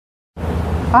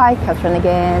Hi, Katherine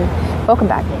again. Welcome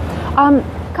back. A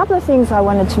couple of things I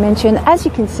wanted to mention. As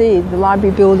you can see, the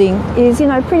library building is,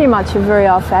 pretty much a very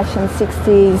old-fashioned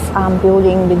 60s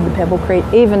building with the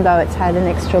pebblecrete, even though it's had an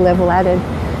extra level added.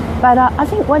 But I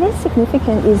think what is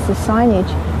significant is the signage.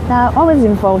 Now, I was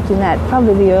involved in that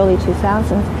probably the early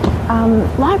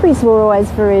 2000s. Libraries were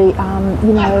always very,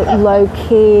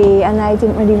 low-key, and they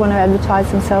didn't really want to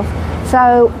advertise themselves.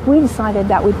 So we decided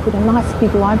that we'd put a nice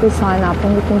big library sign up,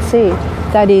 and you can see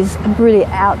that is a really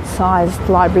outsized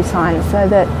library sign so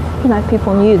that,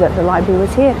 people knew that the library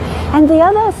was here. And the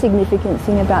other significant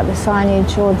thing about the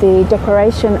signage or the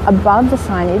decoration above the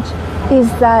signage is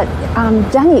that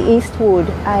Danny Eastwood,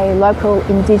 a local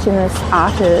Indigenous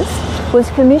artist, was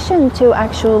commissioned to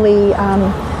actually,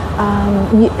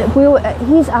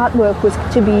 his artwork was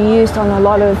to be used on a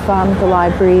lot of the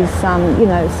library's,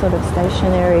 sort of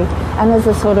stationery. And there's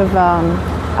a sort of,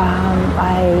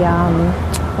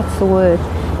 what's the word?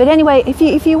 But anyway,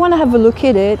 if you want to have a look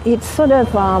at it, it's sort of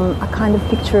a kind of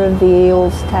picture of the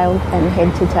eel's tail and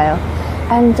head to tail.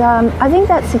 And I think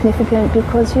that's significant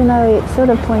because, it sort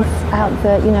of points out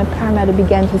that, Parramatta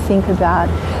began to think about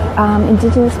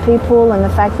Indigenous people and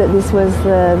the fact that this was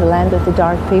the land of the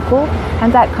dark people.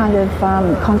 And that kind of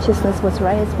consciousness was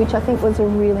raised, which I think was a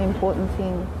really important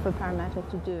thing for Parramatta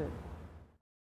to do.